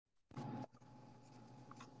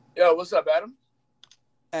Yo, what's up, Adam?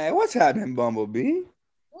 Hey, what's happening, Bumblebee?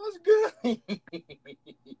 What's good?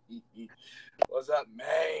 What's up,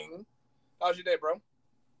 man? How's your day, bro?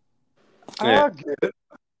 Yeah. Good.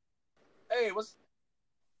 Hey, what's...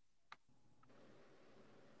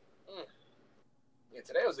 Yeah,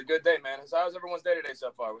 today was a good day, man. So how's everyone's day today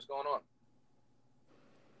so far? What's going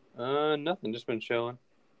on? Nothing. Just been chilling.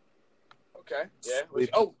 Okay, yeah.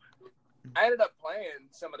 I ended up playing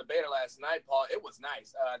some of the beta last night, Paul. It was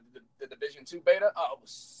nice. The Division 2 beta. Oh,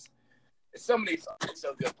 it's so many. It's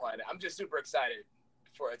so good playing it. I'm just super excited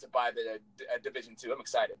for it to buy the Division 2. I'm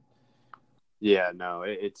excited. Yeah, no,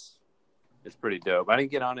 it's pretty dope. I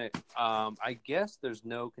didn't get on it. I guess there's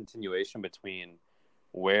no continuation between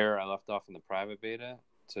where I left off in the private beta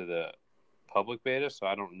to the public beta, so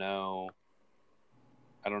I don't know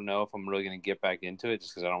if I'm really going to get back into it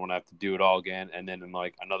just because I don't want to have to do it all again and then in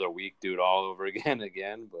like another week do it all over again.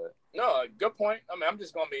 But no, good point. I mean, I'm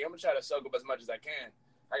gonna try to soak up as much as I can.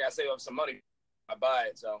 I gotta save up some money. I buy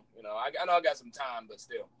it, so I know I got some time, but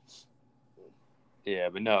still. Yeah,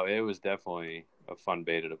 but no, it was definitely a fun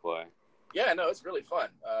beta to play. Yeah, no, it's really fun.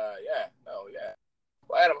 Yeah.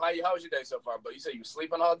 Well, Adam, how was your day so far? But you said you were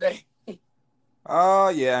sleeping all day. Yeah.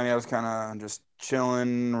 I mean, I was kind of just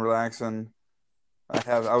chilling, relaxing.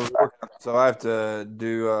 I was working, so I have to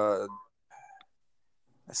do a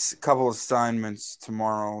couple assignments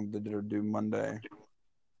tomorrow that are due Monday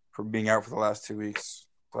for being out for the last 2 weeks.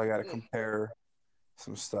 So I got to compare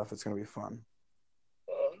some stuff. It's gonna be fun.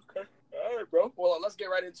 Okay. All right, bro. Well, let's get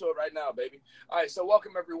right into it right now, baby. All right, so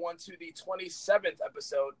welcome everyone to the 27th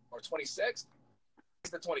episode, or 26th?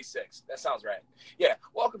 It's the 26th. That sounds right. Yeah,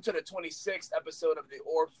 welcome to the 26th episode of the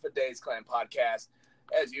Orb for Days Clan podcast.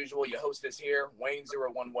 As usual, your host is here,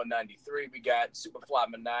 Wayne01193. We got Superfly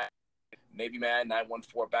Manai, Navy Man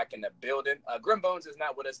 914 back in the building. Grim Bones is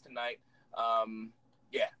not with us tonight.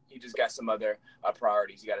 Yeah, he just got some other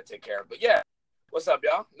priorities he got to take care of. But yeah, what's up,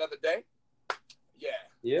 y'all? Another day? Yeah.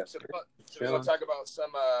 Yeah. So we're going to talk about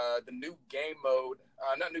some the new game mode.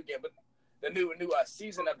 Not new game, but the new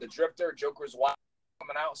season of the Drifter, Joker's Wild,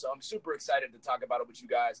 coming out. So I'm super excited to talk about it with you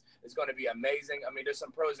guys. It's going to be amazing. I mean, there's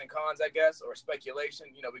some pros and cons, I guess, or speculation.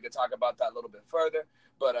 We could talk about that a little bit further.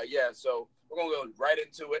 But yeah, so we're going to go right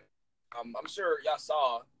into it. I'm sure y'all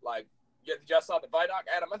saw, y'all saw the Vidoc?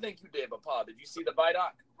 Adam, I think you did, but Paul, did you see the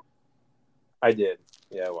Vidoc? I did.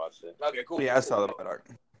 Yeah, I watched it. Okay, cool. Yeah, I saw the Vidoc.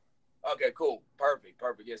 Okay, cool. Perfect.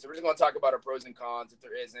 Yeah, so we're just going to talk about our pros and cons, if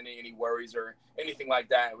there is any worries or anything like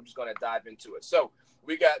that. We're just going to dive into it. So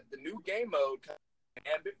we got the new game mode,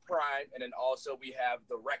 Gambit Prime, and then also we have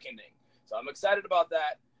the Reckoning. So I'm excited about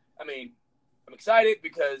that. I mean, I'm excited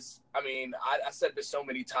because, I said this so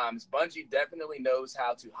many times. Bungie definitely knows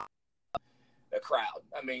how to the crowd.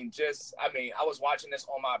 I was watching this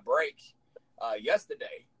on my break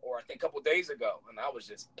yesterday, or I think a couple days ago, and I was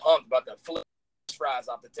just pumped about the flip fries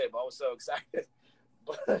off the table. I was so excited.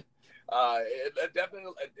 But it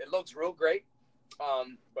definitely looks real great.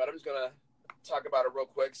 But I'm just gonna talk about it real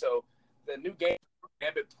quick. So the new game,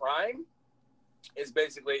 Gambit Prime, is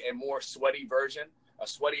basically a sweatier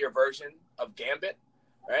version of Gambit,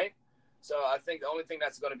 right? So I think the only thing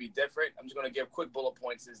that's going to be different, I'm just going to give quick bullet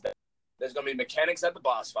points, is that there's going to be mechanics at the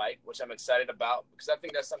boss fight, which I'm excited about, because I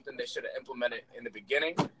think that's something they should have implemented in the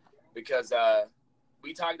beginning, because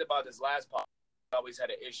we talked about this last podcast. Always had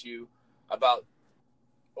an issue about,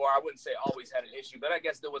 or I wouldn't say always had an issue, but I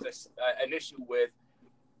guess there was an issue with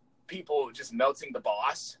people just melting the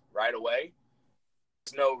boss right away.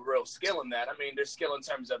 There's no real skill in that. I mean, there's skill in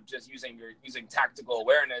terms of just using tactical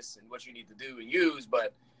awareness and what you need to do and use,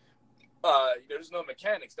 but there's no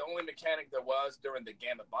mechanics. The only mechanic there was during the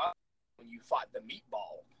Gambit boss, when you fought the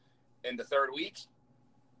meatball in the third week.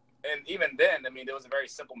 And even then, there was a very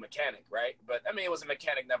simple mechanic, right? But, it was a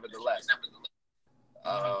mechanic nevertheless.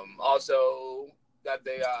 Also, that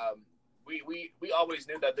they we always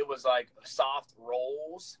knew that there was, soft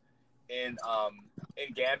rolls in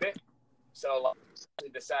Gambit. So, they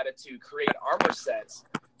decided to create armor sets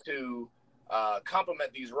to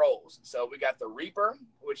complement these rolls. So, we got the Reaper,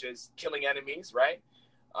 which is killing enemies, right?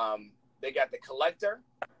 They got the Collector.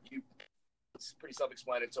 It's pretty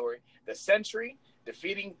self-explanatory. The Sentry,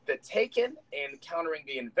 defeating the Taken and countering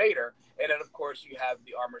the Invader. And then, of course, you have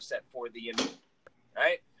the armor set for the Invader,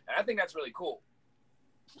 right? And I think that's really cool.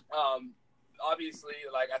 Obviously,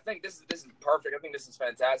 I think this is perfect. I think this is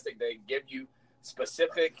fantastic. They give you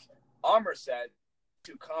specific armor set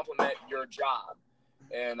to complement your job.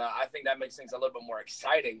 And I think that makes things a little bit more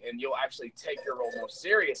exciting, and you'll actually take your role more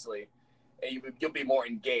seriously, and you'll be more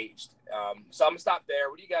engaged. So I'm going to stop there.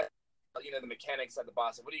 What do you guys, the mechanics at the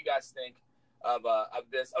boss, what do you guys think of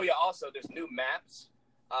this? Oh, yeah, also, there's new maps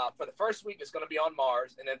For the first week, it's going to be on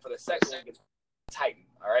Mars, and then for the second week, it's Titan.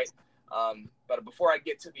 All right. But before I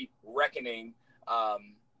get to the Reckoning,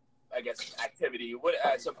 I guess activity.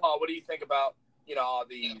 So Paul, what do you think about all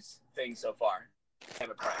these things so far?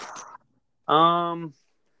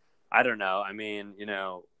 I don't know. I mean,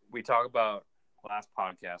 we talk about last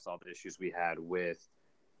podcast all the issues we had with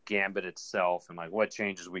Gambit itself and like what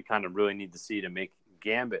changes we kind of really need to see to make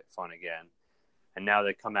Gambit fun again. And now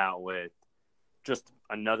they come out with just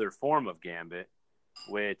another form of Gambit,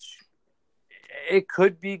 which it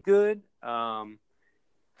could be good. I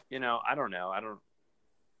don't know.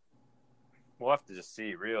 We'll have to just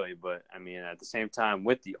see, really. But, I mean, at the same time,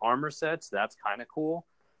 with the armor sets, that's kind of cool.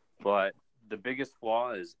 But the biggest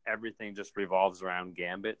flaw is everything just revolves around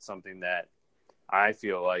Gambit, something that I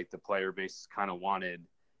feel like the player base kind of wanted,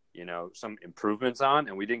 some improvements on.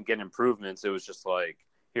 And we didn't get improvements. It was just like,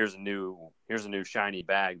 here's a new shiny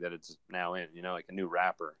bag that it's now in, like a new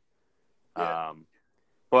wrapper. Yeah.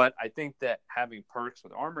 But I think that having perks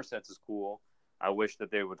with armor sets is cool. I wish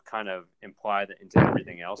that they would kind of imply that into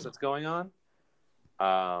everything else that's going on.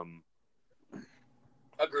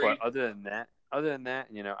 Agreed. But other than that, I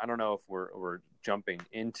don't know if we're jumping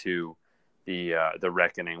into the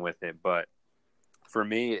Reckoning with it, but for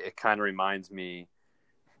me, it kind of reminds me.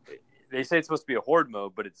 They say it's supposed to be a horde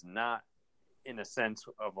mode, but it's not in a sense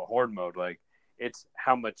of a horde mode. Like, it's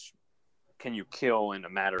how much can you kill in a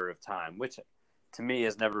matter of time, which to me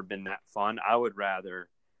has never been that fun. I would rather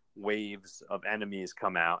waves of enemies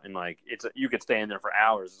come out and you could stay in there for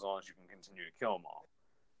hours as long as you can continue to kill them all.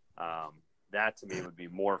 That to me would be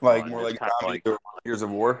more fun. More like Gears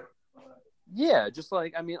of War. Yeah, just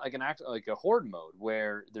like an a horde mode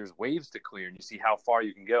where there's waves to clear and you see how far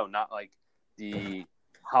you can go, not like the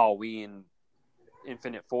Halloween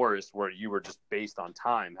Infinite Forest where you were just based on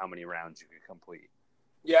time how many rounds you could complete.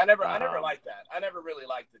 Yeah, I never liked that. I never really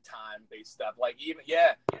liked the time-based stuff. I agree.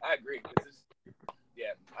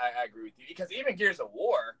 I agree with you because even Gears of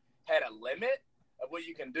War had a limit of what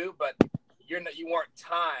you can do, but you weren't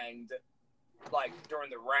timed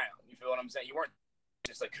during the round. You feel what I'm saying? You weren't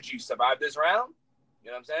just like, could you survive this round?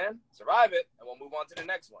 You know what I'm saying? Survive it, and we'll move on to the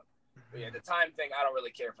next one. But yeah, the time thing, I don't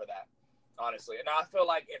really care for that, honestly. And I feel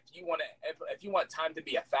like if you want time to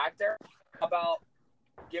be a factor, how about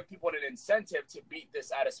give people an incentive to beat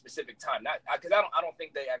this at a specific time? Not because I don't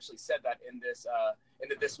think they actually said that in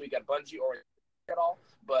this week at Bungie or at all.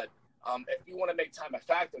 But if you want to make time a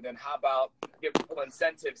factor, then how about give people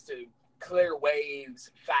incentives to clear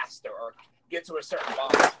waves faster or get to a certain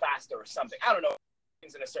boss faster or something? I don't know,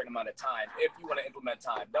 things in a certain amount of time. If you want to implement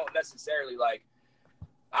time, don't necessarily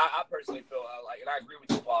I personally feel and I agree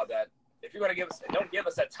with you, Paul, that if you're going to don't give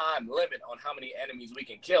us a time limit on how many enemies we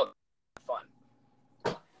can kill. Fun.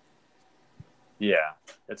 Yeah,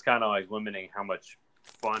 it's kind of like limiting how much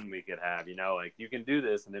fun we could have. You can do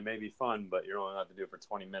this and it may be fun, but you're only allowed to do it for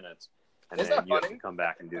 20 minutes. And then you have to come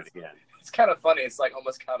back and do it again. It's kind of funny. It's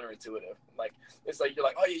almost counterintuitive. It's you're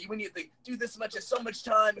like, oh yeah, we need to do this much in so much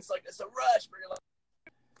time. It's it's a rush. But you're like,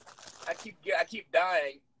 I keep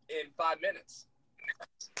dying in 5 minutes.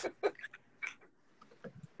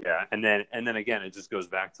 Yeah, and then again, it just goes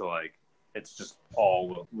back to it's just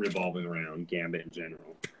all revolving around Gambit in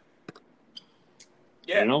general.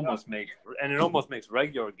 Yeah, and it almost makes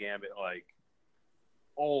regular Gambit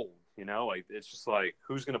old. It's just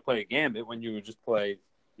who's going to play a Gambit when you would just play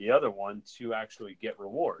the other one to actually get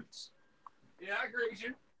rewards. Yeah, I agree with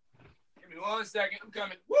you. Give me 1 second. I'm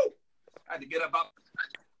coming. Woo! I had to get up.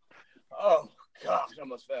 Oh, gosh, I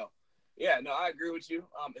almost fell. Yeah, no, I agree with you.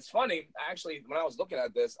 It's funny. Actually, when I was looking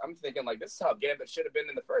at this, I'm thinking, this is how Gambit should have been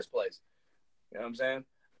in the first place. You know what I'm saying?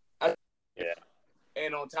 Yeah.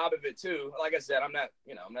 And on top of it, too, like I said, I'm not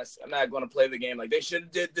going to play the game they should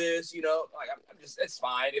have did this, I'm just, it's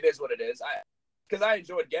fine. It is what it is. Because I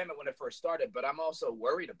enjoyed Gambit when it first started, but I'm also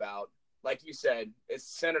worried about, like you said, it's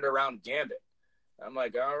centered around Gambit. I'm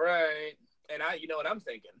like, all right. And you know what I'm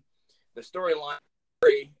thinking? The storyline,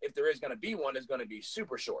 if there is going to be one, is going to be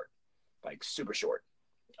super short. Super short.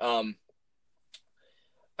 I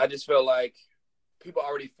just feel like people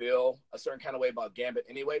already feel a certain kind of way about Gambit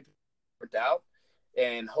anyway, worked out.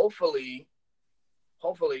 And hopefully,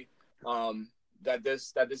 that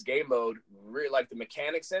this game mode really the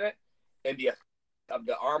mechanics in it and the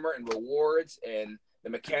armor and rewards and the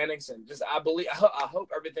mechanics and just I hope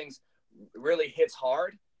everything's really hits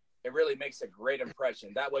hard. It really makes a great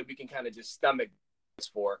impression. That way we can kind of just stomach this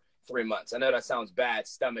for 3 months. I know that sounds bad,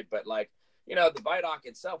 stomach, but the Vidoc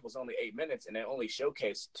itself was only 8 minutes and it only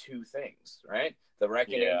showcased 2 things, right? The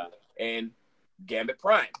Reckoning and Gambit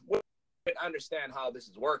Prime. I understand how this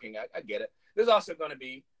is working. I get it. There's also going to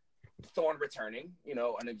be Thorn returning,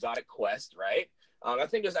 an exotic quest, right? I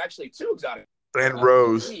think there's actually 2 exotic. And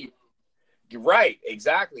Rose. You're right,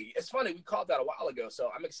 exactly. It's funny, we called that a while ago, so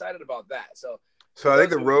I'm excited about that. So I think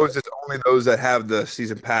the Rose is only those that have the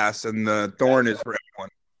season pass, and the Thorn is for everyone.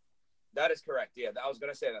 That is correct. Yeah, I was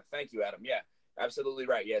gonna say that. Thank you, Adam. Yeah, absolutely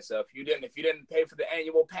right. Yeah, so if you didn't pay for the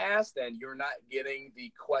annual pass, then you're not getting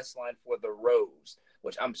the quest line for the Rose,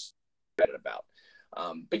 which I'm excited about.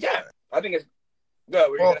 But yeah, I think it's good.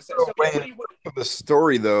 What are you gonna say? So, the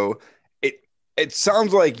story though, it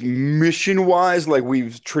sounds like mission wise, like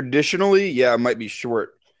we've traditionally, it might be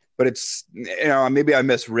short, but it's maybe I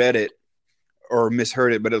misread it or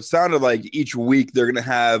misheard it, but it sounded like each week they're gonna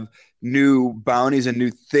have new bounties and new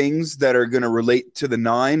things that are going to relate to the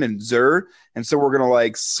 9 and Xur. And so we're going to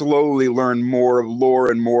like slowly learn more of lore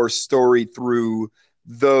and more story through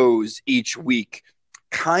those each week.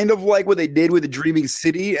 Kind of like what they did with the Dreaming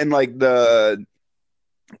City and like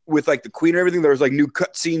with like the Queen and everything. There was like new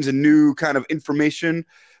cutscenes and new kind of information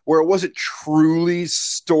where it wasn't truly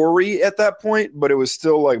story at that point, but it was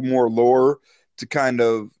still like more lore to kind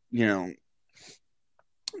of,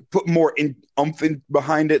 put more oomph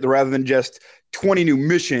behind it rather than just 20 new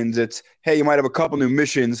missions. It's, hey, you might have a couple new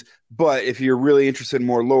missions, but if you're really interested in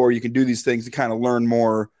more lore, you can do these things to kind of learn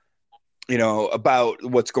more, about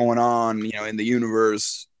what's going on, in the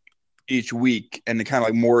universe each week, and it kind of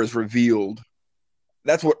like more is revealed.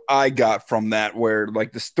 That's what I got from that, where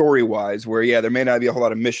like the story wise, where there may not be a whole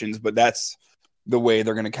lot of missions, but that's the way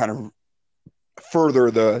they're going to kind of further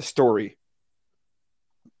the story.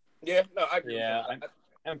 Yeah, no, I agree. Yeah,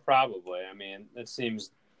 and probably. I mean, it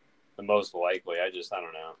seems the most likely. I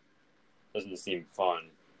don't know. Doesn't seem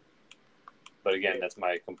fun. But again, that's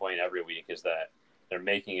my complaint every week is that they're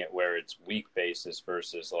making it where it's week basis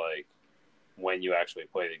versus like when you actually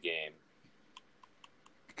play the game.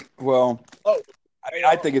 Well,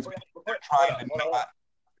 I think it's trying to not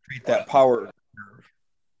treat that power.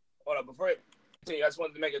 Hold on, before I continue, I just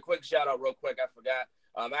wanted to make a quick shout out real quick. I forgot.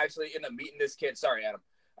 I actually ended up meeting this kid. Sorry, Adam.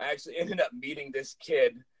 I actually ended up meeting this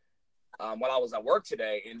kid when I was at work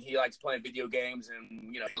today, and he likes playing video games,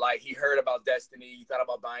 and he heard about Destiny, he thought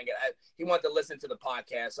about buying it. He wanted to listen to the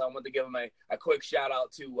podcast, so I wanted to give him a quick shout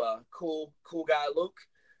out to cool guy Luke.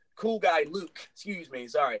 Excuse me,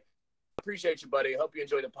 sorry. Appreciate you, buddy. I hope you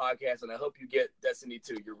enjoy the podcast, and I hope you get Destiny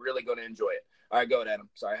 2. You're really going to enjoy it. All right, go ahead, Adam.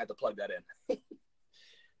 Sorry, I had to plug that in.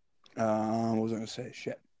 What was I going to say?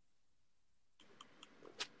 Shit.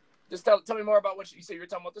 Just tell me more about what you said. You were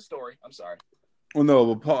talking about the story. I'm sorry. Well,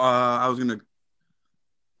 no, I was going to.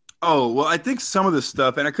 Oh, well, I think some of the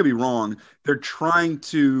stuff, and I could be wrong, they're trying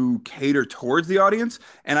to cater towards the audience,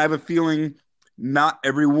 and I have a feeling not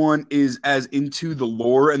everyone is as into the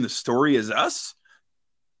lore and the story as us,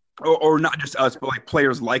 or not just us, but like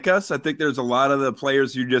players like us. I think there's a lot of the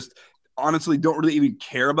players who just honestly don't really even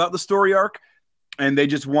care about the story arc, and they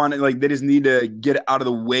just want it, like they just need to get it out of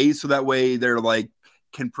the way so that way they're like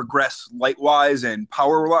can progress light-wise and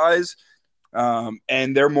power-wise.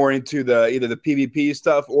 And they're more into either the PvP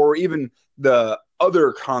stuff or even the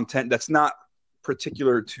other content that's not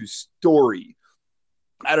particular to story.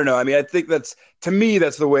 I don't know. I mean, I think that's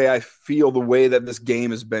the way I feel the way that this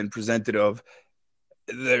game has been presented of.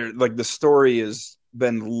 Like the story has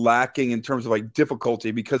been lacking in terms of like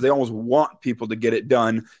difficulty because they almost want people to get it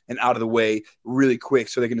done and out of the way really quick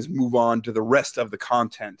so they can just move on to the rest of the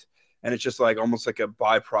content. And it's just like almost like a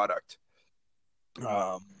byproduct.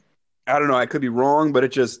 I don't know. I could be wrong, but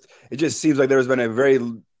it just seems like there's been a very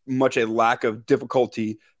much a lack of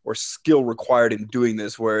difficulty or skill required in doing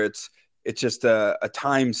this, where it's just a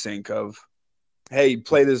time sink of, hey,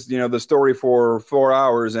 play this, the story for 4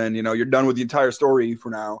 hours, and you're done with the entire story for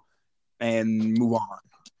now, and move on.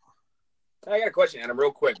 I got a question, Adam, real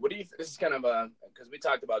quick. What do you? This is kind of because we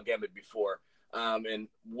talked about Gambit before, and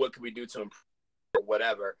what could we do to improve or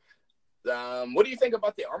whatever. What do you think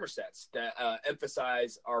about the armor sets that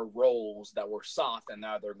emphasize our roles that were soft and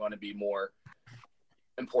now they're going to be more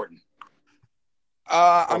important?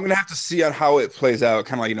 I'm going to have to see on how it plays out,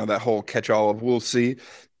 kind of like, that whole catch-all of we'll see.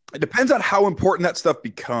 It depends on how important that stuff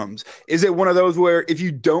becomes. Is it one of those where if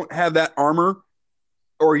you don't have that armor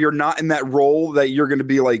or you're not in that role that you're going to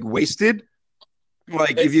be like wasted?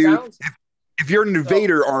 Like if you're an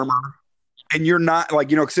invader armor, and you're not like,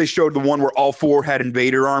 because they showed the one where all 4 had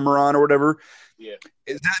invader armor on or whatever. Yeah.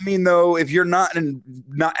 Does that mean though, if you're not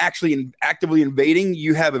actually actively invading,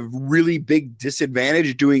 you have a really big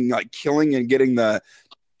disadvantage doing like killing and getting the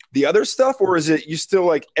other stuff? Or is it you still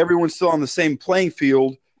like everyone's still on the same playing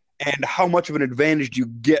field? And how much of an advantage do you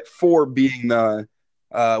get for being the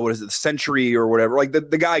sentry or whatever? Like the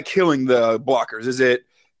guy killing the blockers? Is it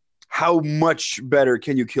how much better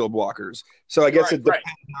can you kill blockers? So I guess it depends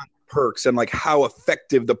on perks and like how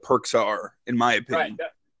effective the perks are, in my opinion.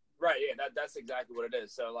 That's exactly what it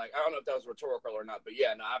is. So, like, I don't know if that was rhetorical or not, but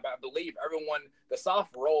yeah, no, I believe everyone, the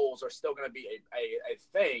soft rolls are still going to be a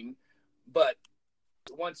thing, but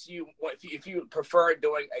if you prefer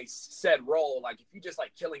doing a said role, like if you just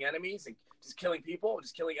like killing enemies and just killing people,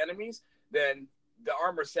 just killing enemies, then the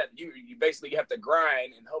armor set, you basically have to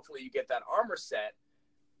grind, and hopefully you get that armor set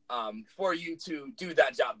for you to do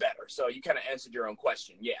that job better. So you kind of answered your own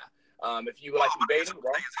question. Yeah. If you like debating,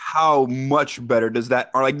 how much better does that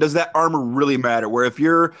armor really matter? Where if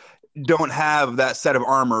you don't have that set of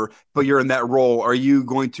armor, but you're in that role, are you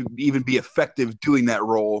going to even be effective doing that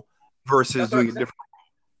role versus doing a different?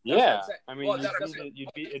 Yeah, I mean,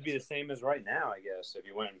 it'd be the same as right now, I guess, if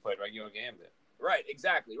you went and played regular Gambit. Right,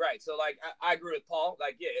 exactly, right. So, like, I agree with Paul.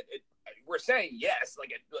 Like, yeah, we're saying yes.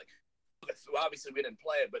 Like, obviously we didn't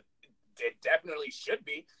play it, but it definitely should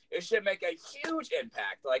be. It should make a huge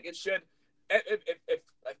impact. Like, it should,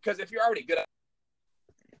 because if you're already good at,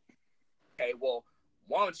 okay, well,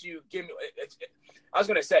 why don't you give me? I was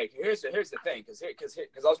gonna say, here's the thing, because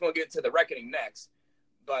I was gonna get to the Reckoning next,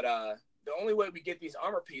 but the only way we get these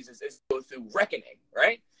armor pieces is go through Reckoning,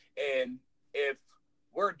 right? And if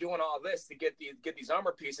we're doing all this to get these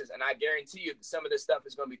armor pieces, and I guarantee you some of this stuff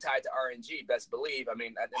is going to be tied to RNG, best believe. I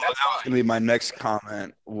mean, that's fine. Going to be my next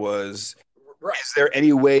comment was, is there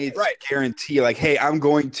any way to guarantee, like, hey, I'm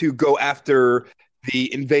going to go after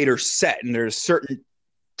the invader set, and there's certain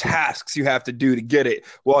tasks you have to do to get it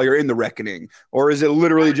while you're in the Reckoning? Or is it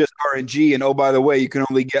literally just RNG, and, oh, by the way, you can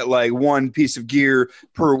only get, like, one piece of gear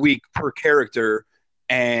per week per character,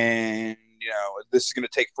 and, this is going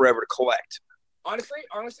to take forever to collect? Honestly,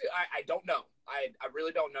 I don't know. I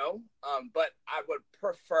really don't know. But I would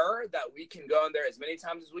prefer that we can go in there as many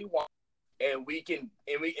times as we want, and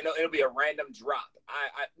it'll be a random drop.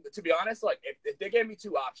 I to be honest, like if they gave me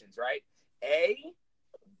two options, right? A,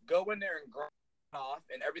 go in there and grind off,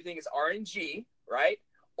 and everything is RNG, right?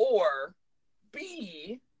 Or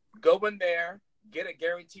B, go in there, get a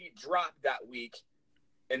guaranteed drop that week,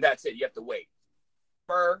 and that's it. You have to wait.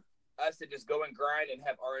 For us to just go and grind and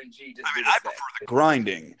have RNG. I prefer the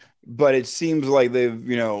grinding, but it seems like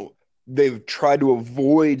they've tried to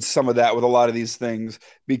avoid some of that with a lot of these things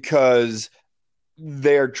because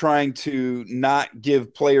they're trying to not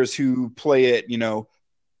give players who play it,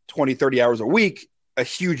 20, 30 hours a week a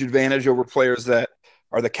huge advantage over players that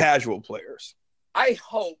are the casual players. I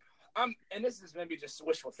hope, and this is maybe just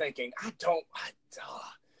wishful thinking,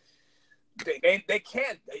 they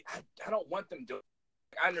can't. I don't want them doing.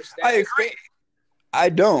 I understand. I agree. I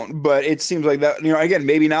don't, but it seems like that, again,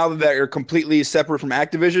 maybe now that they're completely separate from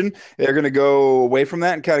Activision, they're going to go away from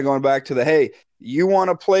that and kind of going back to hey, you want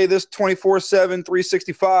to play this 24/7,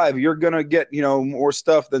 365, you're going to get, more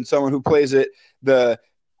stuff than someone who plays it the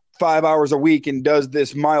 5 hours a week and does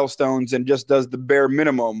this milestones and just does the bare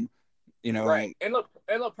minimum, Right. And look,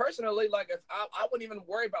 personally, like, if I wouldn't even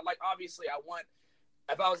worry about, like, obviously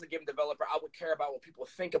if I was a game developer, I would care about what people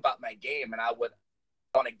think about my game, and I would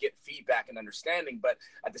want to get feedback and understanding. But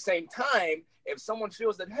at the same time, if someone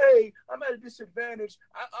feels that, hey, I'm at a disadvantage,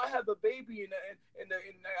 I have a baby and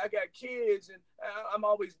I got kids and I'm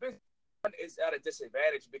always busy, is at a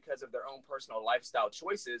disadvantage because of their own personal lifestyle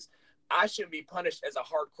choices, I shouldn't be punished as a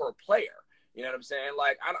hardcore player. You know what I'm saying?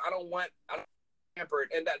 Like, I don't want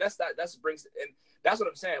hampered, and that's what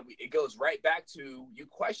I'm saying. It goes right back to you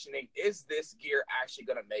questioning: is this gear actually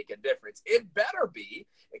going to make a difference? It better be,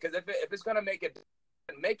 because if it's going to make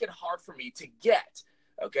it hard for me to get,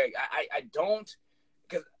 okay, I don't,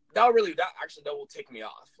 because that will take me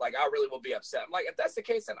off. Like, I really will be upset. I'm like, if that's the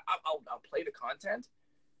case, then I'll play the content,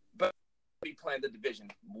 but I'll be playing the Division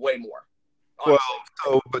way more.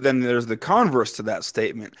 Honestly. But then there's the converse to that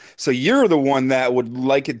statement. So you're the one that would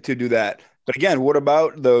like it to do that. But again, what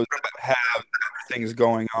about those that have things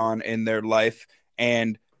going on in their life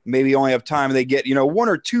and maybe only have time? They get, one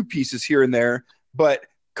or two pieces here and there, but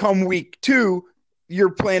come week 2, you're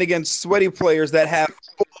playing against sweaty players that have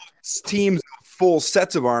full teams, full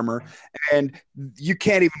sets of armor, and you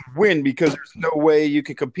can't even win because there's no way you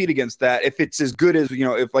can compete against that if it's as good as,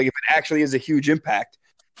 if it actually is a huge impact.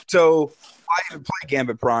 So I even play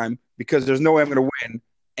Gambit Prime because there's no way I'm going to win.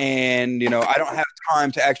 And, I don't have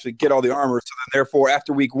time to actually get all the armor. So then, therefore,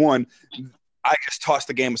 after week 1, I just toss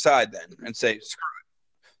the game aside then and say, screw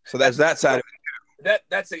it. So that's that side of it.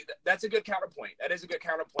 That's a good counterpoint. That is a good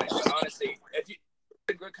counterpoint. But honestly, if you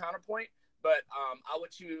a good counterpoint, but I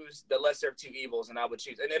would choose the lesser of two evils, and I would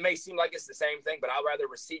choose. And it may seem like it's the same thing, but I'd rather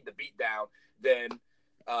receive the beatdown than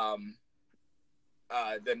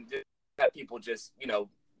have people just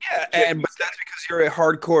Yeah, but that's because you're a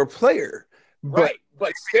hardcore player. But Right, but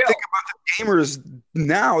if you still, think about the gamers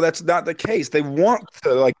now, that's not the case. They want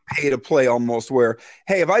to like pay to play almost where,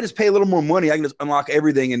 hey, if I just pay a little more money, I can just unlock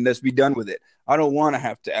everything and just be done with it. I don't want to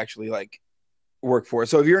have to actually like work for it.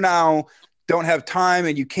 So if you're now don't have time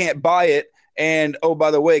and you can't buy it, and oh,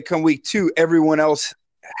 by the way, come week 2, everyone else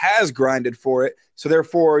has grinded for it. So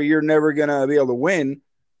therefore you're never gonna be able to win.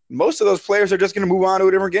 Most of those players are just gonna move on to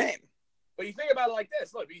a different game. but you think about it like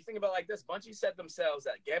this. Look, you think about it like this. Bungie said themselves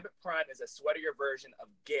that Gambit Prime is a sweatier version of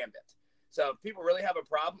Gambit. So if people really have a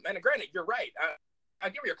problem, and granted, you're right. I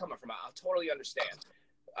get where you're coming from. I totally understand.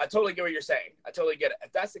 I totally get what you're saying. I totally get it.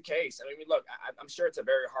 If that's the case, I mean, look, I'm sure it's a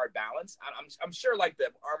very hard balance. I'm sure like the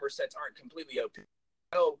armor sets aren't completely OP.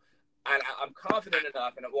 So I'm confident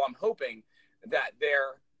enough, and well, I'm hoping that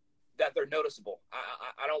they're noticeable.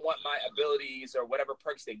 I don't want my abilities or whatever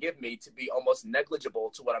perks they give me to be almost negligible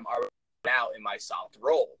to what I'm already now in my soft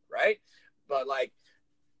role, right? But like,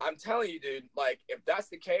 I'm telling you, dude, like if that's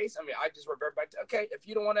the case, I mean, I just revert back to, okay, if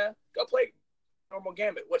you don't want to go play normal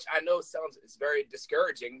Gambit, which I know it's very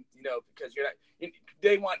discouraging, because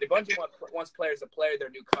Bungie wants players to play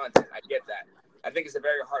their new content. I get that. I think it's a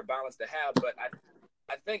very hard balance to have, but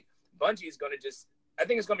I think Bungie is going to I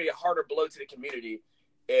think it's going to be a harder blow to the community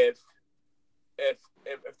if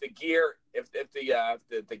the gear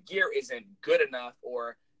the gear isn't good enough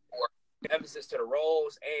or emphasis to the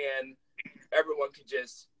roles and everyone could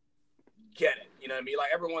just get it. You know what I mean?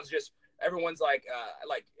 Like everyone's like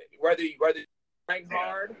whether you rank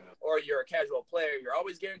hard or you're a casual player, you're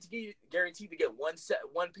always guaranteed to get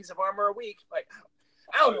one piece of armor a week. Like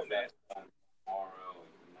I don't know, man.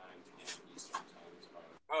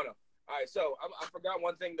 I don't know. All right, so I forgot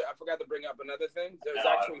one thing. I forgot to bring up another thing.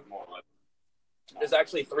 There's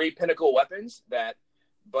actually 3 pinnacle weapons that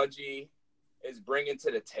Bungie is bringing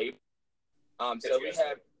to the table. So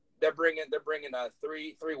they're bringing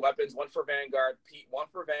 3 weapons, one for Vanguard, one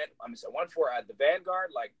for the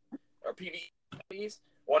Vanguard or PvPs,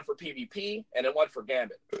 one for PvP, and then one for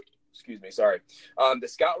Gambit. Excuse me, sorry. The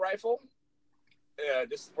Scout Rifle.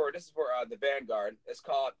 This is for the Vanguard. It's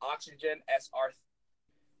called Oxygen SR.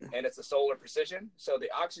 And it's a solar precision. So the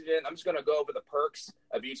Oxygen, I'm just gonna go over the perks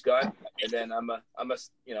of each gun, and then I'm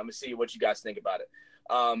gonna see what you guys think about it.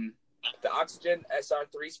 The Oxygen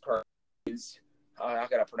SR3's perk is how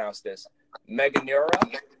can I pronounce this?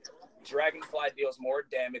 Meganeura. Dragonfly deals more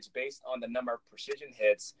damage based on the number of precision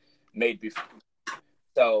hits made before.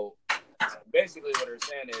 So basically, what they're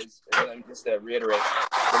saying is, just to reiterate,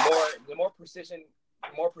 the more precision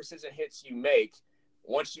hits you make,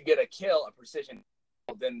 once you get a kill, a precision,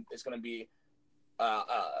 then it's going to be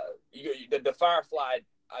the Firefly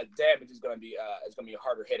damage is going to be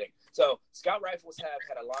harder hitting. So Scout Rifles have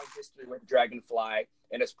had a long history with Dragonfly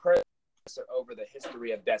and its predecessor over the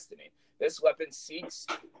history of Destiny. This weapon seeks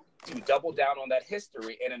to double down on that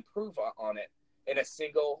history and improve on it in an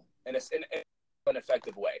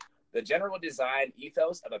effective way. The general design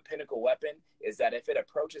ethos of a pinnacle weapon is that if it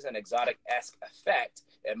approaches an exotic-esque effect,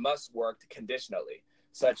 it must work conditionally,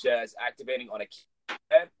 such as activating on a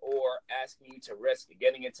or asking you to risk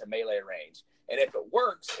getting into melee range. And if it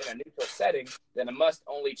works in a neutral setting, then it must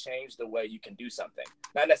only change the way you can do something,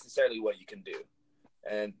 not necessarily what you can do.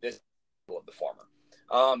 And this is of the former.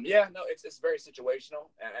 It's very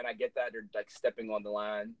situational, and I get that they're like stepping on the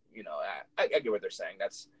line. I get what they're saying.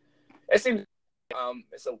 It seems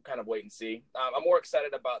it's a kind of wait and see. I'm more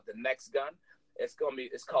excited about the next gun. It's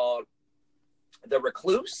called the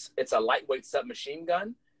Recluse. It's a lightweight submachine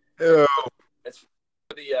gun. Ew.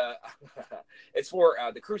 It's for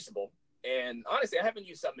the Crucible, and honestly, I haven't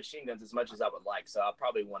used submachine guns as much as I would like, so I'll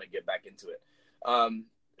probably want to get back into it.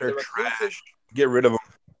 They're trash. Get rid of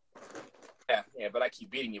them. Yeah, but I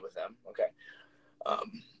keep beating you with them. Okay.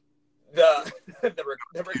 The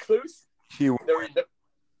Recluse. Give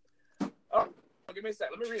me a sec.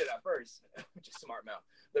 Let me read it out first. Just smart mouth.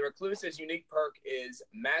 The Recluse's unique perk is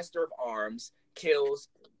Master of Arms. Kills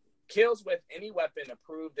with any weapon.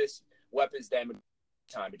 Approve this weapon's damage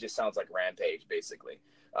time. It just sounds like Rampage, basically.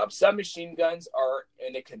 Submachine guns are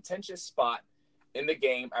in a contentious spot in the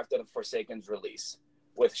game after the Forsaken's release,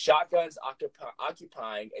 with shotguns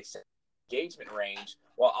occupying a engagement range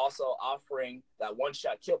while also offering that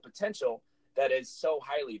one-shot kill potential that is so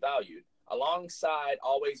highly valued, alongside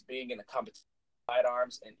always being in a competition with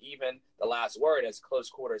sidearms and even the last word as close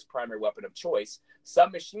quarters primary weapon of choice.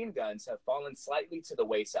 Submachine guns have fallen slightly to the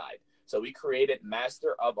wayside, so we created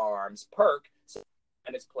Master of Arms perk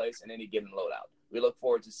in its place in any given loadout. We look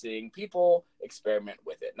forward to seeing people experiment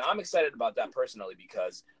with it. Now, I'm excited about that personally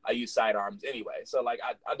because I use sidearms anyway. So, I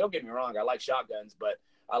don't get me wrong, I like shotguns, but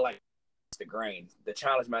I like the grain to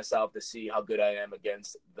challenge myself to see how good I am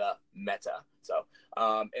against the meta. So,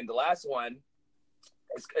 and the last one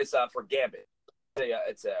is for Gambit.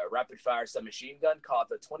 It's a rapid fire submachine gun called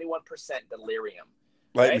the 21% Delirium.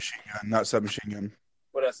 Light right? machine gun, not submachine gun.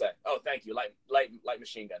 What did I say? Oh, thank you. Light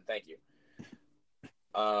machine gun. Thank you.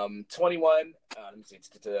 21. Let me see.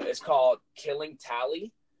 It's called Killing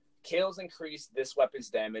Tally. Kills increase this weapon's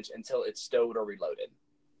damage until it's stowed or reloaded.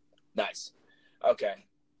 Nice. Okay.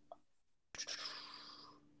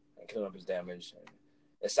 Killing weapons damage.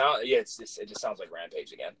 It just sounds like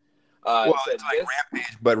Rampage again. Well, it's like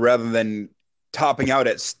Rampage, but rather than topping out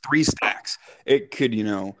at 3 stacks, it could,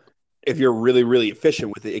 if you're really, really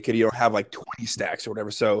efficient with it, it could, have like 20 stacks or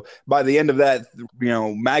whatever. So by the end of that,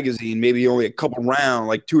 magazine, maybe only a couple rounds,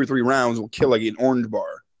 like 2 or 3 rounds will kill like an orange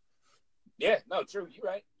bar. Yeah, no, true. You're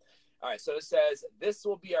right. All right, so it says, this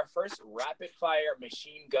will be our first rapid-fire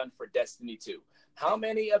machine gun for Destiny 2. How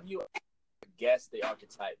many of you guessed the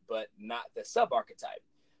archetype, but not the sub-archetype?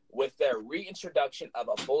 With their reintroduction of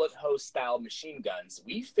a bullet hose-style machine guns,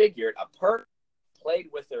 we figured a perk played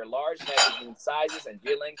with their large magazine sizes and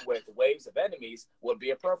dealing with waves of enemies would be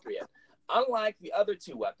appropriate. Unlike the other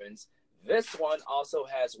 2 weapons, this one also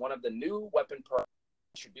has one of the new weapon perks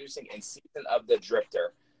introducing in Season of the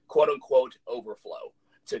Drifter, quote-unquote, overflow.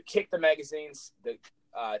 To kick the magazine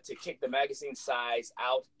size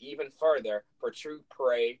out even further for true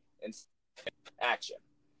prey and action.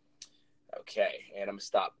 Okay, and I'm gonna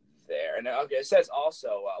stop there. And okay, it says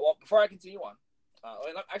also. Before I continue on,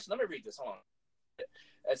 actually, let me read this. Hold on.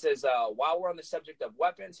 It says, while we're on the subject of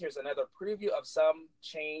weapons, here's another preview of some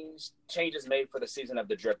changes made for the Season of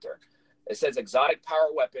the Drifter. It says exotic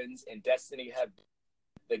power weapons in Destiny have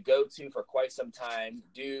the go-to for quite some time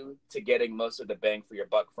due to getting most of the bang for your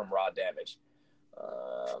buck from raw damage.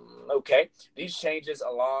 Okay. These changes,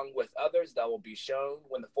 along with others that will be shown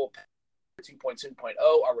when the full 2.2.0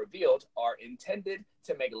 are revealed, are intended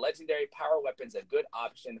to make legendary power weapons a good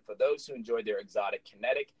option for those who enjoy their exotic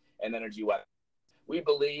kinetic and energy weapons. We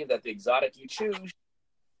believe that the exotic you choose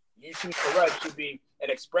to run should be an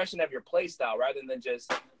expression of your playstyle rather than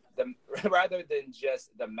just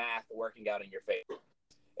the math working out in your favor.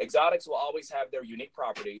 Exotics will always have their unique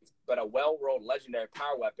properties, but a well-rolled legendary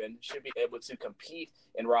power weapon should be able to compete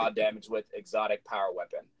in raw damage with exotic power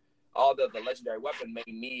weapon. Although the legendary weapon may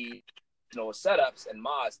need setups and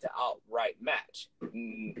mods to outright match.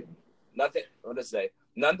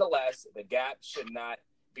 Nonetheless, the gap should not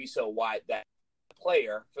be so wide that the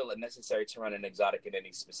player feel it necessary to run an exotic in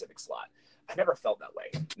any specific slot. I never felt that way.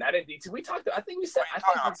 Not in D2. We talked. I think we said.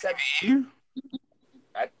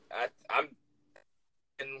 I'm.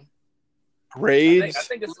 Raids. I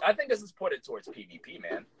think this is pointed towards PvP,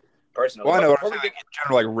 man. Personally, well, I know. In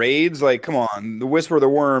general, like raids, like come on, the Whisper of the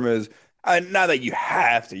Worm is not that you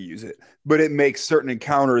have to use it, but it makes certain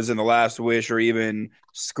encounters in the Last Wish or even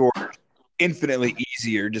Scorch infinitely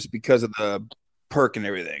easier just because of the perk and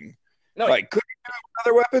everything. No, like could you do it with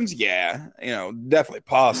other weapons? Yeah, definitely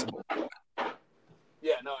possible.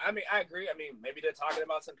 Yeah, no, I mean, I agree. I mean, maybe they're talking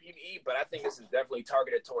about some PvE, but I think this is definitely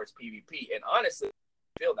targeted towards PvP. And honestly,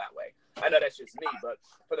 I feel that way. I know that's just me, but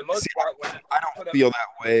for the most part, I don't feel that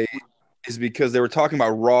way is because they were talking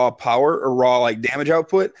about raw power or raw like damage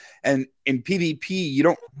output, and in PvP, you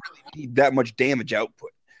don't really need that much damage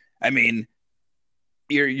output. I mean,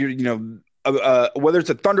 whether it's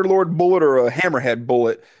a Thunderlord bullet or a Hammerhead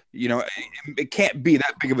bullet, it can't be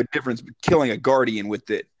that big of a difference killing a Guardian with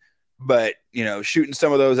it. But, shooting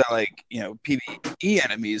some of those at like, PvE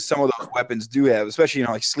enemies, some of those weapons do have, especially,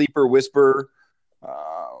 like Sleeper, Whisper.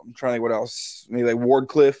 I'm trying to think what else. Maybe like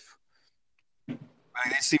Wardcliff. They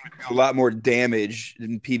seem to do a lot more damage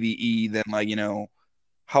in PvE than like,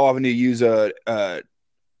 how often do you use a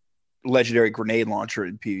legendary grenade launcher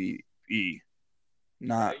in PvE?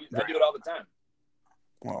 Not. I do it all the time.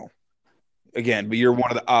 Well. Again, but you're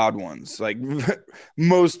one of the odd ones. Like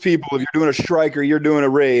most people, if you're doing a strike or you're doing a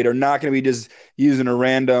raid, are not going to be just using a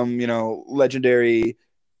random, legendary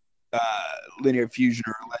linear fusion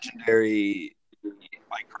or legendary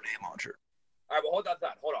like grenade launcher. All right, well,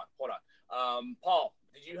 hold on. Paul,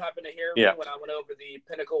 did you happen to hear me when I went over the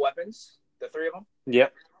pinnacle weapons, the 3 of them?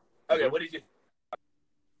 Yep. Okay, what did you?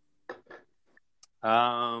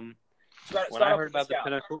 When I heard about the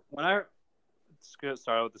pinnacle,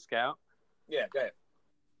 start with the scout. Yeah, go ahead.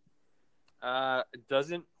 It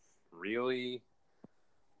doesn't really.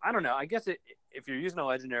 I don't know. I guess if you're using a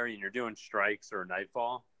legendary and you're doing strikes or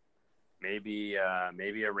nightfall, maybe a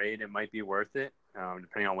raid it might be worth it,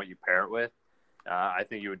 depending on what you pair it with. I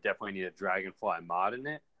think you would definitely need a Dragonfly mod in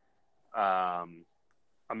it.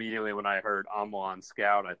 Immediately when I heard Amlon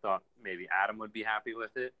Scout, I thought maybe Adam would be happy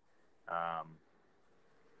with it.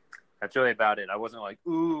 That's really about it. I wasn't like,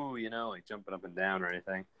 ooh, like jumping up and down or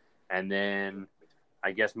anything. And then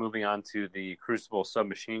I guess moving on to the Crucible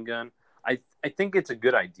submachine gun. I think it's a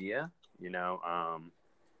good idea,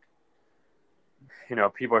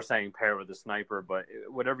 people are saying pair with a sniper, but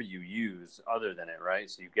whatever you use other than it, right?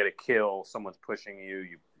 So you get a kill, someone's pushing you,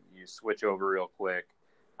 you switch over real quick.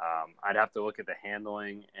 I'd have to look at the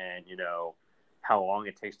handling and, how long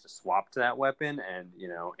it takes to swap to that weapon and,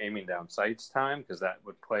 aiming down sights time, because that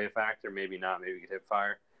would play a factor. Maybe not, maybe you could hip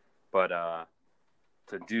fire. But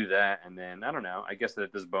to do that, and then, I don't know, I guess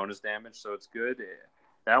that does bonus damage, so it's good.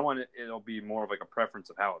 That one, it'll be more of like a preference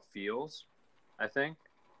of how it feels, I think.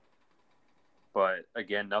 But,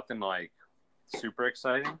 again, nothing like super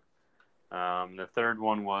exciting. The third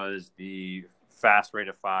one was the fast rate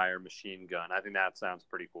of fire machine gun. I think that sounds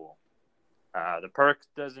pretty cool. The perk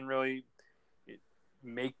doesn't really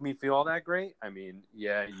make me feel all that great. I mean,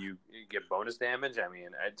 yeah, you get bonus damage. I mean,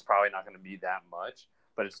 it's probably not going to be that much,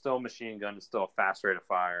 but it's still a machine gun. It's still a fast rate of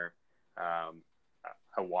fire. I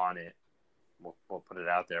want it. We'll put it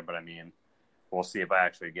out there, but I mean, we'll see if I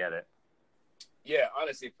actually get it. Yeah,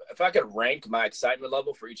 honestly, if I could rank my excitement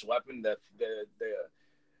level for each weapon, the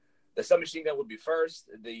submachine gun would be first.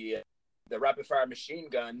 The rapid fire machine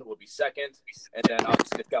gun would be second, and then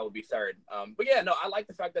obviously the scout would be third. But yeah, no, I like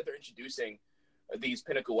the fact that they're introducing these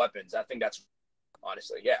pinnacle weapons. I think that's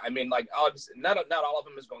honestly, yeah. I mean, like, obviously, not all of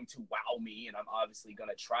them is going to wow me, and I'm obviously going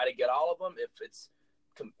to try to get all of them if it's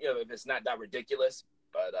not that ridiculous.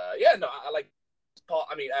 But yeah, no, I like Paul.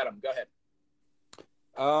 I mean, Adam, go ahead.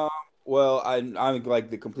 Well, I'm like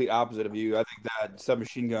the complete opposite of you. I think that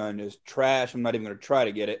submachine gun is trash. I'm not even going to try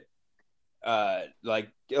to get it. Like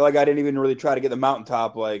I didn't even really try to get the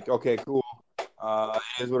mountaintop. Like, okay, cool. It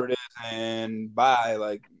is what it is, and bye.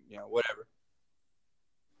 Like, whatever.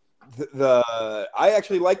 I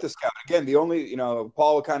actually like the scout. Again, the only,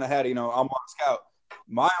 Paul kind of had, I'm on scout.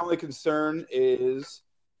 My only concern is,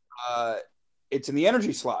 it's in the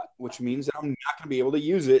energy slot, which means that I'm not going to be able to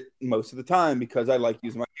use it most of the time because I like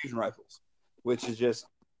using my fusion rifles, which is just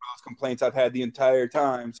those complaints I've had the entire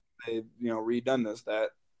time. So they've, redone this.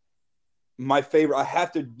 That my favorite, I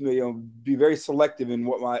have to, be very selective in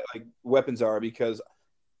what my weapons are, because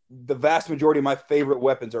the vast majority of my favorite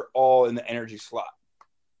weapons are all in the energy slot.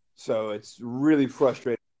 So it's really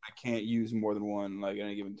frustrating. I can't use more than one at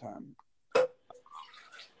any given time.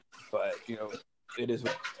 But it is.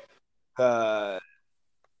 I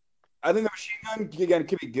think the machine gun again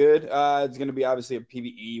could be good. It's going to be obviously a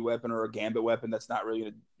PvE weapon or a gambit weapon. That's not really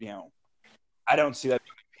going to, I don't see that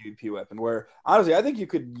being a PvP weapon. Where honestly, I think you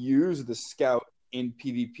could use the scout in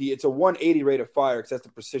PvP. It's a 180 rate of fire because that's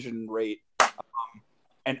the precision rate.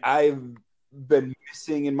 And I've been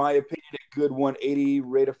missing, in my opinion, a good 180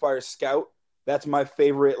 rate of fire scout. That's my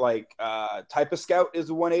favorite type of scout is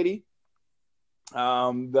the 180.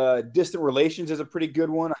 The distant relations is a pretty good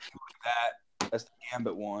one. I like that. That's the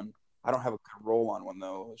gambit one. I don't have a good roll on one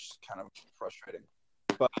though. It's kind of frustrating.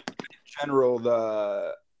 But in general,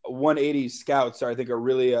 the 180 scouts I think are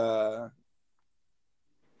really kind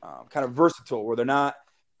of versatile, where they're not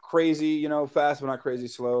crazy, fast, but not crazy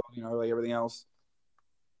slow, like everything else.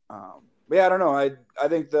 But yeah, I don't know. I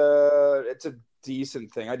think it's a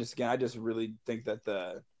decent thing. I just really think that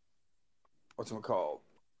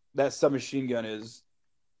that submachine gun is,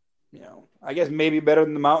 I guess maybe better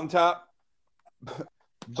than the mountaintop.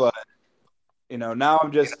 But now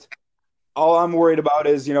all I'm worried about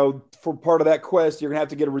is, for part of that quest, you're gonna have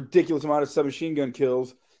to get a ridiculous amount of submachine gun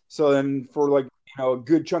kills. So then for a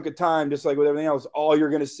good chunk of time, just like with everything else, all you're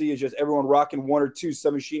gonna see is just everyone rocking one or two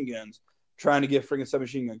submachine guns, trying to get freaking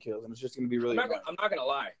submachine gun kills, and it's just going to be really. I'm not gonna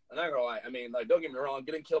lie. I mean, don't get me wrong.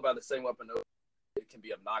 Getting killed by the same weapon, it can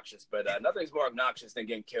be obnoxious, but nothing's more obnoxious than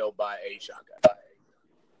getting killed by a shotgun.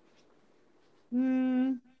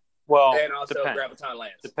 Well, and also Graviton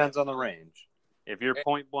Lance. Depends on the range. If you're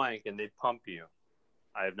point blank and they pump you,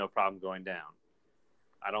 I have no problem going down.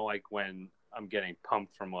 I don't like when I'm getting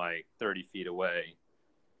pumped from 30 feet away,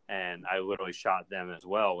 and I literally shot them as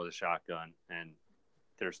well with a shotgun, and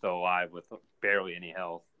they're still alive with barely any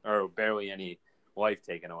health or barely any life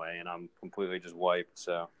taken away, and I'm completely just wiped.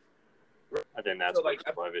 So I think that's right.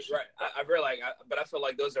 But I feel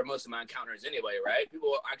like those are most of my encounters anyway, right?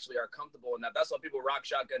 People actually are comfortable in that. That's why people rock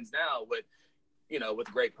shotguns now with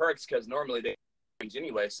great perks, because normally they range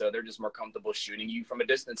anyway, so they're just more comfortable shooting you from a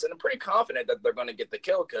distance, and I'm pretty confident that they're going to get the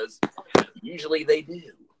kill because usually they do.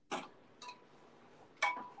 I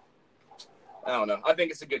don't know. I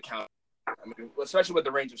think it's a good count. I mean, especially with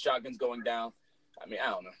the range of shotguns going down. I mean,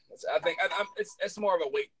 I don't know. I think it's more of a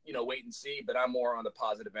wait and see, but I'm more on the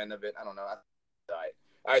positive end of it. I don't know.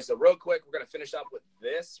 All right, so real quick, we're going to finish up with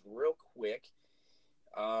this real quick.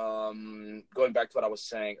 Going back to what I was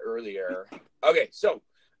saying earlier. Okay, so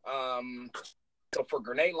for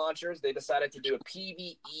grenade launchers, they decided to do a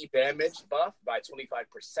PvE damage buff by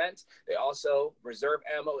 25%. They also, reserve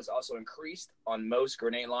ammo is also increased on most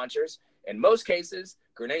grenade launchers. In most cases,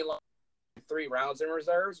 grenade launchers 3 rounds in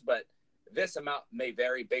reserves, but this amount may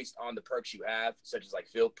vary based on the perks you have, such as like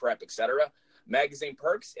field prep, etc. Magazine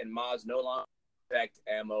perks and mods no longer affect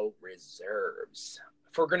ammo reserves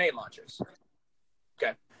for grenade launchers.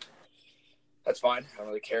 Okay, that's fine. I don't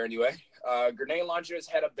really care anyway. Grenade launchers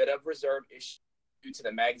had a bit of reserve issue due to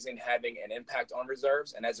the magazine having an impact on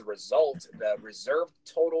reserves, and as a result, the reserve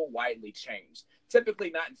total widely changed,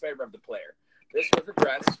 typically not in favor of the player. This was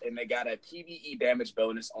addressed, and they got a PvE damage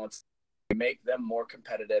bonus on to make them more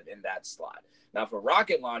competitive in that slot. Now, for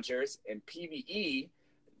rocket launchers in PvE,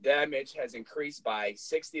 damage has increased by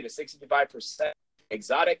 60 to 65%.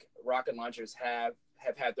 Exotic rocket launchers have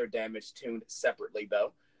had their damage tuned separately,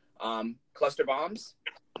 though. Cluster bombs,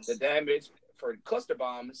 the damage for cluster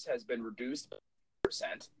bombs has been reduced by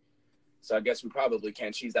 1%. So I guess we probably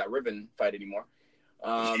can't choose that ribbon fight anymore. Yeah,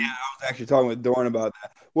 I was actually talking with Dorn about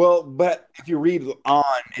that. Well, but if you read on,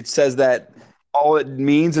 it says that all it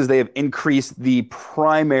means is they have increased the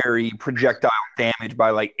primary projectile damage by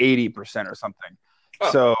like 80% or something.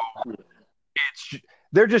 Oh. So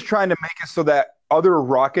they're just trying to make it so that other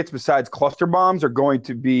rockets besides cluster bombs are going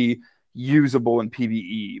to be usable in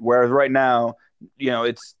PvE. Whereas right now,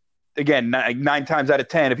 it's, again, 9 times out of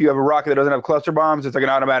 10, if you have a rocket that doesn't have cluster bombs, it's like an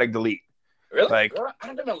automatic delete. Really? Like, I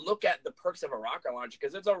don't even look at the perks of a rocket launcher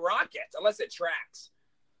because it's a rocket, unless it tracks.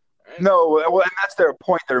 Right? No, well, and that's their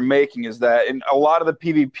point they're making, is that in a lot of the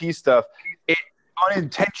PvP stuff, it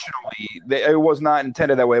unintentionally, it was not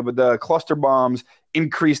intended that way, but the cluster bombs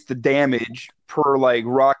increased the damage per like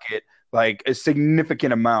rocket like a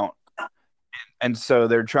significant amount. And so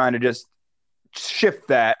they're trying to just shift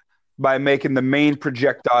that by making the main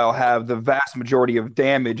projectile have the vast majority of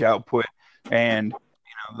damage output, and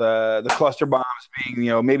the cluster bombs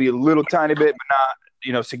being maybe a little tiny bit,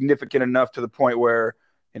 but not significant enough to the point where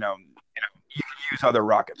you can use other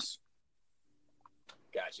rockets.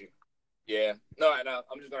 Got you. Yeah. No, and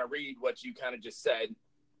I'm just gonna read what you kind of just said.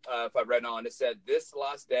 If I read on, it said this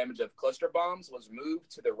lost damage of cluster bombs was moved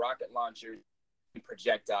to the rocket launcher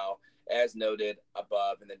projectile, as noted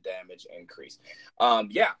above, and the damage increase. I'm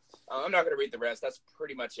not going to read the rest. That's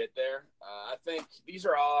pretty much it there. I think these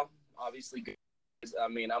are all obviously good. I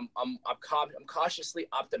mean, I'm cautiously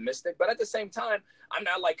optimistic, but at the same time, I'm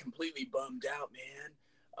not like completely bummed out, man.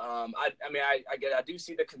 I do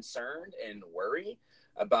see the concern and worry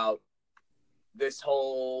about this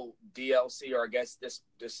whole DLC, or I guess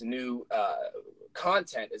this new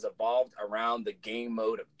content is evolved around the game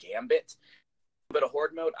mode of Gambit. But a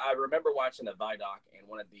horde mode, I remember watching the Vidoc, and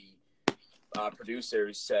one of the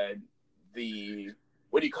producers said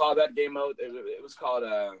what do you call that game mode? It was called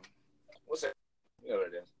what's it? You know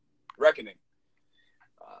what it is? Reckoning.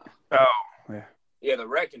 Yeah, the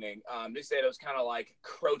Reckoning. They said it was kind of like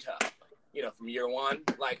Crota, from year one.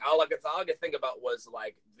 Like all I could think about was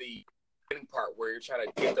like the part where you're trying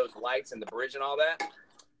to get those lights and the bridge and all that.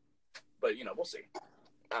 But we'll see.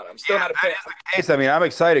 I don't know, I'm still not a fan. That is the case. I mean, I'm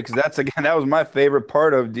excited because that was my favorite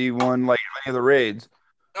part of D1, like any of the raids.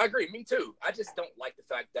 I agree. Me too. I just don't like the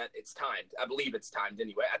fact that it's timed. I believe it's timed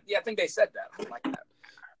anyway. I think they said that. I don't like that.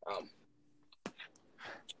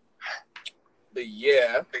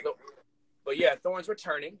 But yeah, Thorn's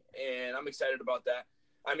returning, and I'm excited about that.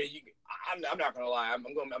 I mean, I'm not gonna lie.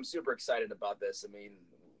 I'm super excited about this. I mean,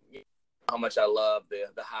 how much I love the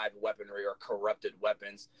Hive weaponry or corrupted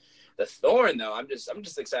weapons. The Thorn, though, I'm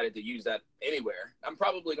just excited to use that anywhere. I'm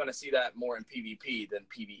probably going to see that more in PvP than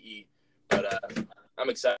PvE, but I'm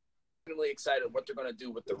excited. Really excited what they're going to do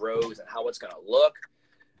with the rose and how it's going to look.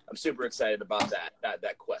 I'm super excited about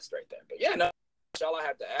that quest right there. But yeah, no, that's all I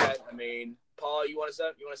have to add. I mean, Paul, you want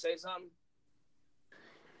to say something?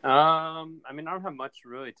 I mean, I don't have much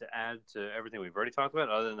really to add to everything we've already talked about,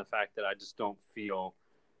 other than the fact that I just don't feel,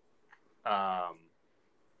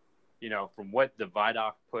 from what the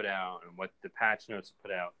Vidoc put out and what the patch notes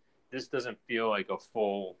put out, this doesn't feel like a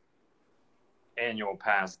full annual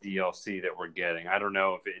pass DLC that we're getting. I don't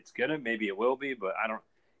know if it's gonna, maybe it will be, but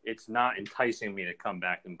it's not enticing me to come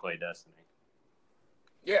back and play Destiny.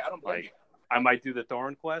 Yeah, I don't blame you. I might do the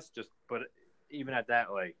Thorn quest, but even at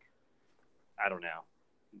that, like, I don't know.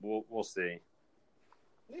 We'll see.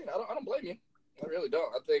 Yeah, I don't blame you. I really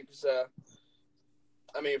don't. I think it's,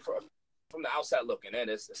 from the outside looking in,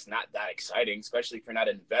 it's not that exciting, especially if you're not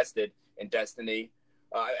invested in Destiny.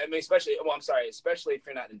 Especially if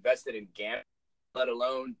you're not invested in Gambit. let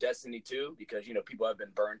alone Destiny 2, because, people have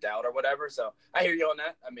been burnt out or whatever. So I hear you on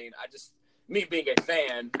that. I mean, me being a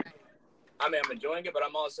fan, I mean, I'm enjoying it, but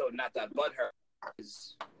I'm also not that butthurt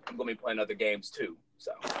because I'm going to be playing other games too.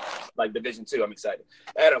 So, like Division 2, I'm excited.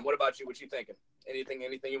 Adam, what about you? What you thinking? Anything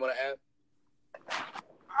you want to add? Yeah,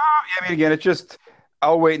 I mean, again, it's just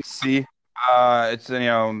I'll wait and see. It's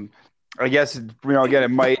I guess again, it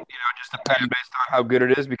might just depend based on how good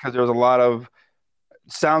it is, because there's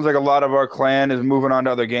sounds like a lot of our clan is moving on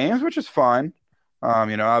to other games, which is fine.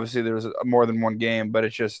 Obviously there's more than one game, but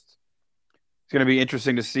it's going to be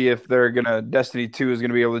interesting to see if Destiny 2 is going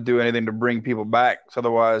to be able to do anything to bring people back. So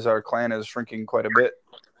otherwise, our clan is shrinking quite a bit.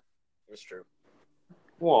 That's true.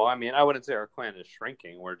 Well, I mean, I wouldn't say our clan is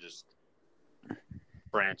shrinking. We're just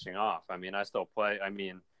branching off. I mean, I still play. I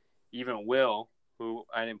mean, even Will, who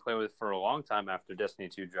I didn't play with for a long time after Destiny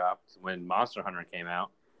 2 dropped, when Monster Hunter came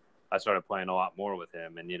out, I started playing a lot more with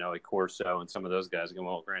him. And, like Corso and some of those guys.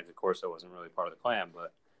 Well, granted, Corso wasn't really part of the clan,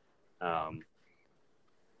 but,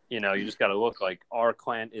 you just got to look like our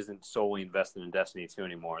clan isn't solely invested in Destiny 2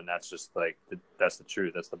 anymore. And that's just like, that's the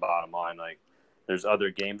truth. That's the bottom line. Like, there's other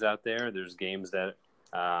games out there. There's games that,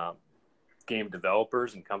 game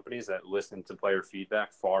developers and companies that listen to player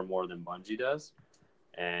feedback far more than Bungie does.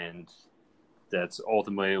 And that's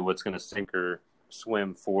ultimately what's going to sink or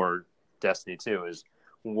swim for Destiny 2 is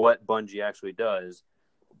what Bungie actually does.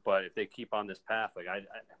 But if they keep on this path, like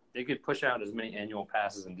they could push out as many annual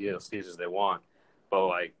passes and DLCs as they want, but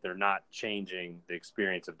like they're not changing the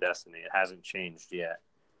experience of Destiny. It hasn't changed yet.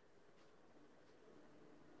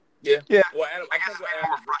 Yeah. Well, I guess it's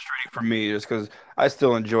more frustrating for me just because I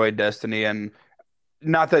still enjoy Destiny, and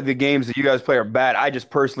not that the games that you guys play are bad. I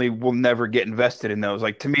just personally will never get invested in those.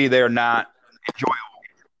 Like, to me, they are not enjoyable.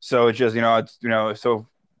 So it's just so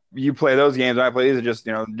you play those games and I play these.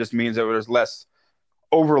 It just means that there's less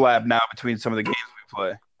overlap now between some of the games we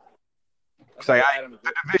play. It's like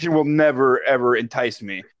the Division will never ever entice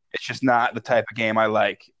me. It's just not the type of game I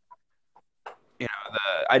like.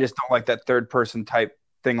 I just don't like that third person type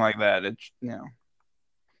thing like that. It's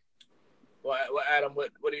Well, Adam,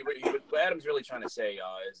 what Adam's really trying to say,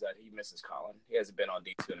 is that he misses Colin. He hasn't been on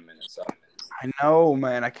D2 in a minute, so. I know,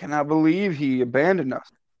 man. I cannot believe he abandoned us.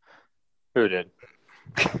 Who did?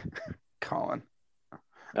 Colin.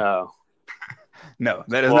 Oh. No,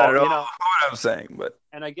 that is not at all what I'm saying. But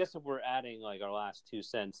and I guess if we're adding like our last 2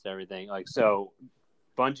 cents to everything, like, so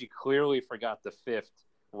Bungie clearly forgot the 5th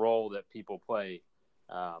role that people play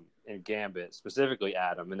in Gambit, specifically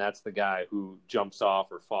Adam, and that's the guy who jumps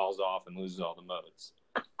off or falls off and loses all the modes.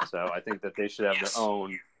 So I think that they should have their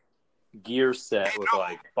own gear set with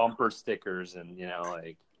like bumper stickers and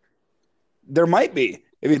like. There might be,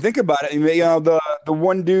 if you think about it. The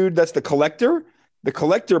one dude that's the collector. The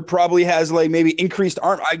collector probably has like maybe increased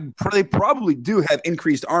armor. They probably do have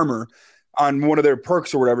increased armor on one of their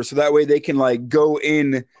perks or whatever, so that way they can like go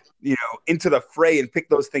in, into the fray and pick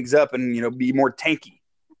those things up and be more tanky.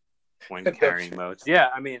 When carrying modes, yeah.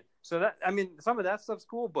 I mean, some of that stuff's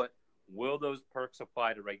cool, but will those perks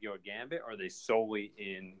apply to regular Gambit, or are they solely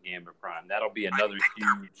in Gambit Prime? That'll be another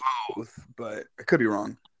huge. Both, but I could be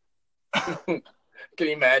wrong. Can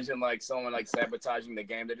you imagine like someone like sabotaging the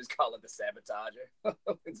game? They just call it the sabotager.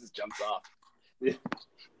 It just jumps off. Yeah.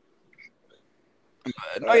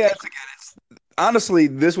 Honestly,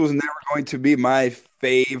 this was never going to be my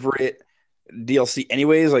favorite DLC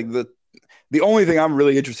anyways. Like the only thing I'm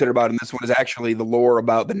really interested about in this one is actually the lore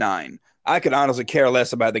about the 9. I could honestly care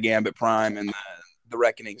less about the Gambit Prime and the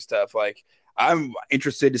Reckoning stuff. Like, I'm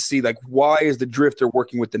interested to see like why is the Drifter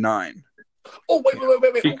working with the 9? Oh wait!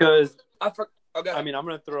 Because Okay. I mean, I'm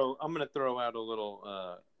gonna throw out a little,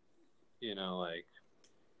 like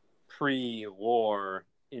pre-war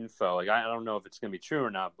info. Like, I don't know if it's gonna be true or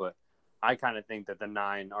not, but I kind of think that the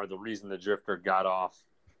 9 are the reason the Drifter got off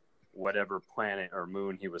whatever planet or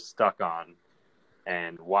moon he was stuck on,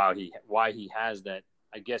 and why he has that,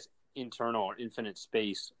 I guess, internal or infinite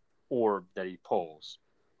space orb that he pulls.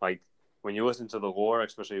 Like, when you listen to the lore,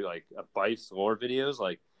 especially like Bife's lore videos,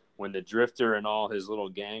 like when the Drifter and all his little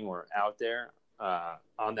gang were out there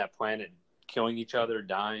on that planet, killing each other,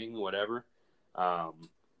 dying, whatever,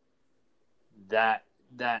 that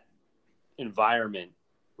environment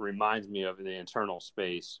reminds me of the internal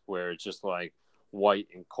space where it's just like white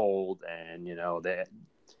and cold, and that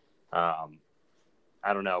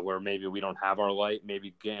I don't know, where maybe we don't have our light.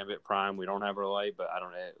 Maybe Gambit Prime we don't have our light, but I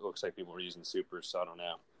don't know. It looks like people were using supers, so I don't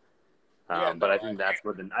know. But I think that's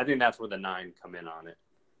where the 9 come in on it.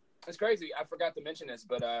 It's crazy. I forgot to mention this,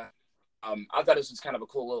 but I thought this was kind of a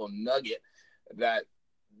cool little nugget that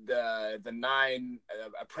the 9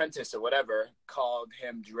 apprentice or whatever called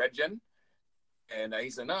him Dredgen. And he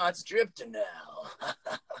said, no, it's drifting now.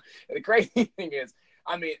 And the crazy thing is,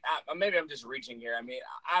 I mean, maybe I'm just reaching here. I mean,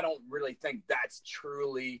 I don't really think that's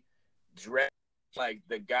truly drift, like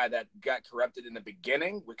the guy that got corrupted in the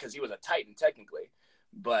beginning, because he was a Titan technically.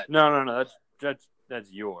 But no, that's that's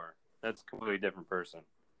a completely different person.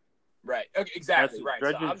 Right. Okay, exactly. That's, right.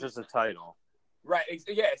 Dredgen's just a title. Right.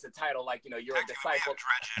 Yeah, it's a title. Like, you're a disciple.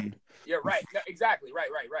 You're right. No, exactly. Right.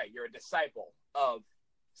 You're a disciple of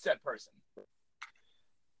said person.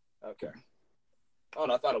 Okay. Oh,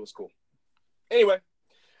 no, I thought it was cool. Anyway,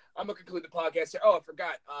 I'm going to conclude the podcast here. Oh, I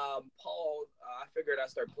forgot. Paul, I figured I'd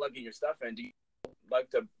start plugging your stuff in. Do you like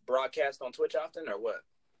to broadcast on Twitch often or what?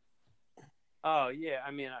 Oh, yeah.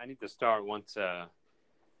 I mean, I need to start once,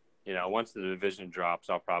 once the division drops,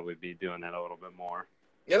 I'll probably be doing that a little bit more.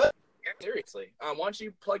 Yeah, seriously. Why don't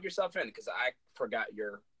you plug yourself in? Because I forgot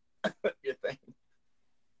your thing.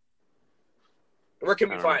 Where can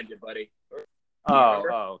we find you, buddy?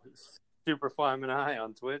 Superfly Manai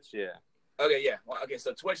on Twitch, yeah. Okay, yeah. Well, okay,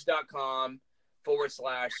 so twitch.com/Superfly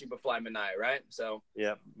Manai, right? So.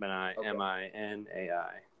 Yep, Manai, okay. Minai.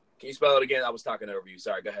 Can you spell it again? I was talking over you.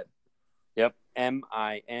 Sorry, go ahead. Yep,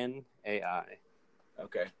 Minai.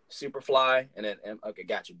 Okay, Superfly, and then okay,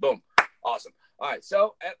 got you. Boom, awesome. All right,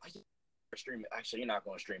 so stream. Actually, you're not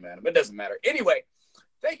going to stream at him. It doesn't matter. Anyway,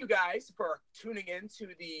 thank you guys for tuning in to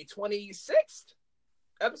the 26th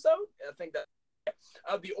episode. I think that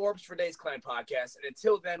of the Orbs for Days Clan podcast. And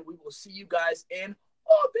until then, we will see you guys in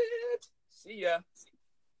orbit. See ya.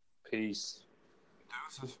 Peace.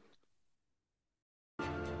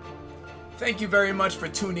 Thank you very much for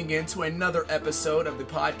tuning in to another episode of the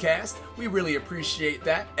podcast. We really appreciate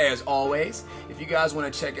that, as always. If you guys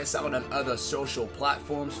want to check us out on other social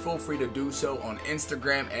platforms, feel free to do so on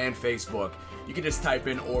Instagram and Facebook. You can just type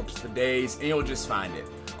in Orbs for Days and you'll just find it.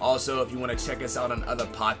 Also, if you want to check us out on other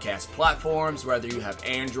podcast platforms, whether you have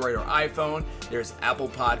Android or iPhone, there's Apple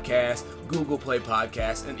Podcasts, Google Play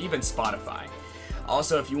Podcasts, and even Spotify.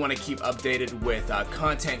 Also, if you want to keep updated with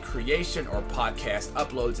content creation or podcast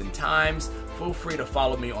uploads and times, feel free to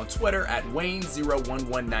follow me on Twitter at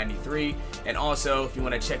Wayne01193. And also, if you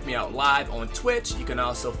want to check me out live on Twitch, you can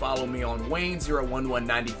also follow me on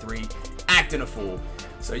Wayne01193, acting a fool.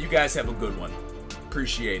 So you guys have a good one.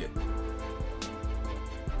 Appreciate it.